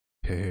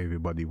Hey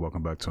everybody,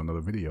 welcome back to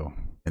another video.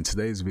 In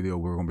today's video,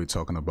 we're going to be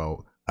talking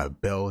about a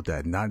bell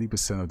that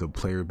 90% of the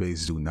player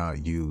base do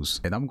not use.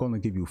 And I'm going to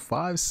give you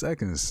 5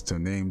 seconds to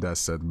name that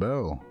said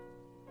bell.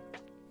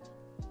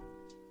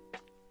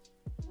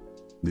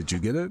 Did you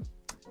get it?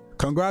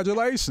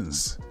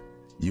 Congratulations!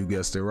 You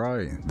guessed it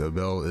right. The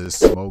bell is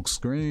smoke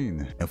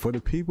screen. And for the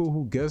people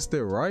who guessed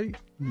it right,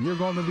 you're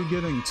going to be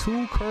getting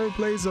 2 curved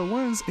laser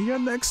wins in your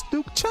next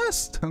Duke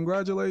chest.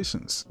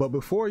 Congratulations. But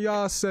before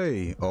y'all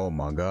say, oh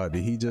my god,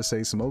 did he just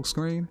say smoke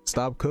screen?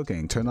 Stop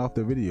cooking, turn off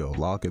the video,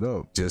 lock it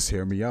up. Just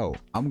hear me out.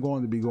 I'm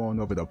going to be going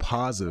over the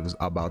positives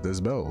about this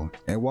bell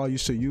and why you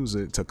should use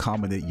it to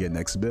combinate your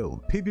next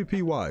build.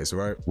 PvP wise,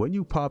 right? When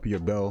you pop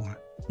your bell,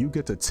 you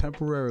get to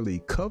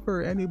temporarily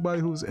cover anybody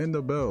who's in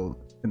the bell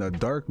in a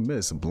dark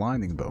mist,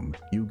 blinding them.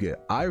 You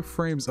get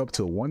iframes up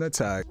to 1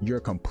 attack,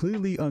 you're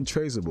completely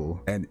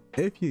untraceable, and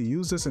if you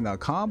use this in a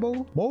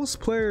combo,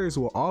 most players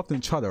will often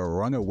try to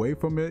run away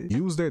from it,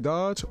 use their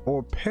dodge,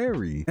 or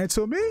parry. And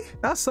to me,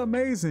 that's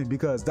amazing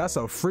because that's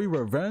a free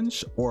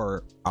revenge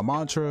or a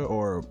mantra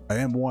or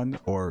an M1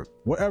 or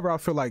whatever I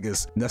feel like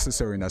is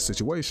necessary in that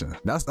situation.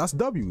 That's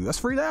W, that's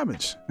free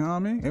damage, you know what I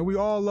mean? And we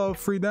all love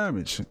free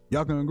damage.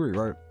 Y'all can agree,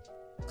 right?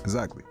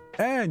 Exactly.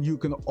 And you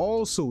can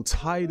also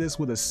tie this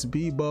with a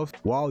speed buff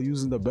while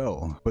using the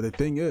bell. But the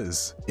thing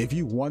is, if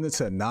you wanted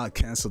to not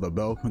cancel the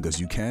bell, because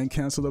you can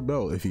cancel the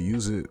bell if you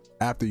use it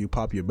after you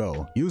pop your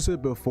bell, use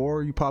it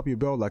before you pop your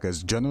bell like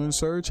as general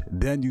surge,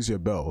 then use your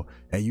bell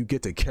and you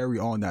get to carry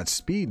on that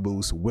speed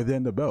boost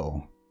within the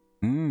bell.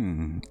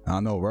 I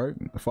know, right?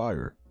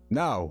 Fire.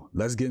 Now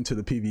let's get into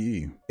the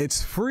PvE.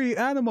 It's free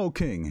Animal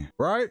King,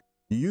 right?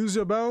 You use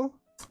your bell,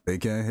 they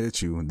can't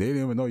hit you. They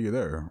didn't even know you're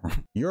there.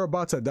 You're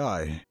about to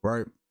die,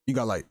 right? You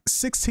got like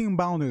 16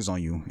 bounders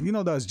on you. You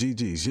know that's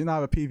GG's. You're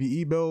not a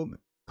PvE build.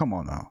 Come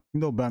on now. You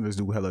know bounders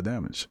do hella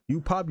damage.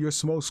 You pop your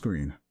smoke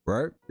screen,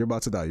 right? You're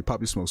about to die. You pop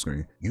your smoke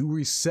screen. You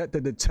reset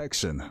the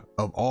detection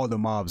of all the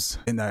mobs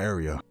in that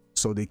area,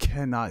 so they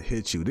cannot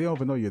hit you. They don't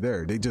even know you're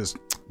there. They just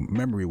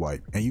memory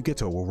wipe, and you get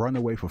to run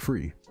away for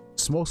free.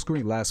 Smoke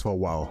screen lasts for a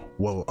while,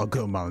 well, a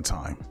good amount of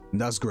time. And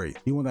that's great.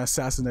 You want to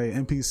assassinate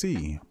an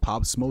NPC,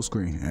 pop smoke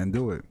screen and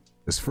do it.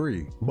 It's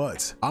free.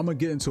 But I'm gonna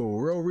get into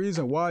a real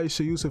reason why you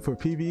should use it for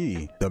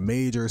PvE, the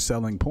major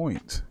selling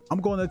point. I'm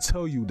gonna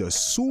tell you the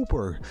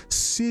super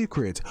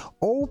secret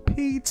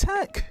OP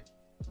tech,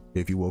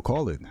 if you will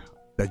call it,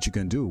 that you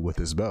can do with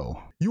this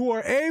bell. You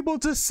are able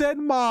to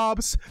send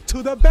mobs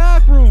to the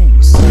back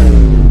rooms.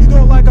 You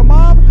don't like a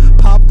mob?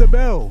 Pop the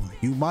bell.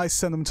 You might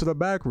send them to the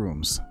back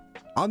rooms.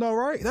 I know,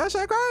 right? That's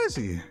like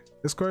crazy.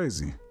 It's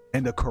crazy.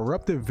 And the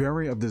corrupted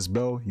variant of this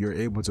bell, you're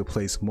able to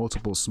place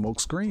multiple smoke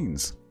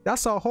screens.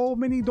 That's a whole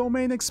mini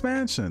domain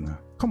expansion.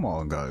 Come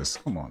on, guys.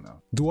 Come on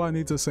now. Do I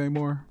need to say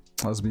more?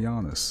 Let's be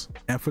honest.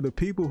 And for the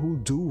people who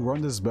do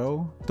run this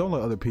bell, don't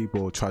let other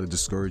people try to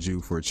discourage you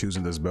for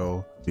choosing this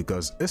bell,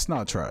 because it's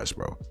not trash,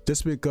 bro.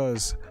 Just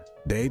because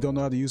they don't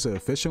know how to use it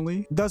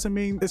efficiently doesn't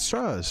mean it's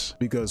trash,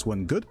 because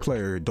when good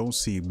player don't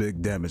see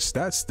big damage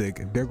stat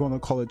stick, they're gonna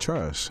call it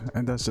trash,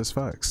 and that's just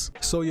facts.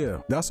 So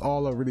yeah, that's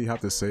all I really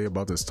have to say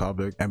about this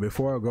topic. And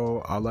before I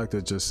go, I'd like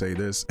to just say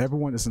this: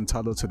 everyone is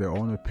entitled to their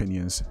own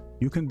opinions.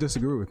 You can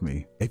disagree with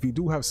me. If you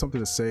do have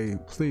something to say,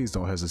 please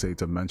don't hesitate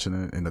to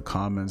mention it in the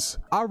comments.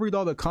 I'll read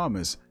all the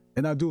comments,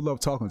 and I do love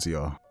talking to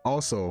y'all.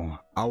 Also,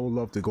 I would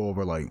love to go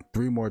over like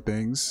 3 more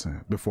things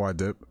before I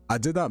dip. I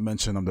did not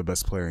mention I'm the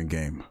best player in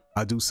game.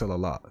 I do sell a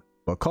lot,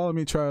 but calling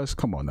me trash,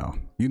 come on now.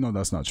 You know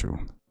that's not true.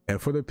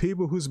 And for the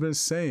people who's been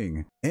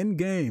saying in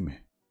game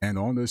and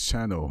on this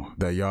channel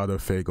that y'all the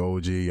fake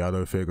OG, y'all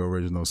the fake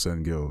original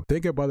sin guild,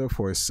 think about it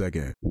for a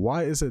second.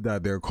 Why is it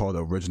that they're called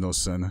original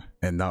sin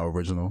and not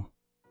original?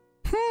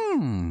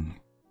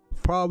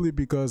 Probably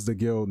because the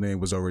guild name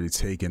was already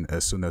taken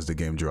as soon as the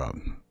game dropped.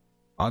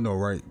 I know,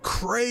 right?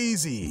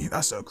 Crazy.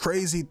 That's a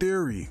crazy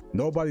theory.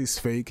 Nobody's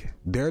fake.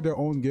 They're their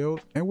own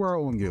guild and we're our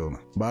own guild.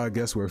 But I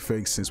guess we're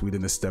fake since we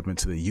didn't step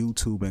into the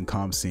YouTube and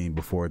comm scene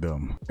before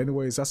them.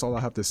 Anyways, that's all I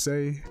have to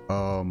say.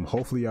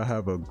 Hopefully y'all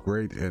have a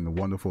great and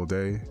wonderful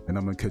day, and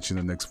I'm gonna catch you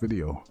in the next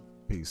video.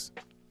 Peace.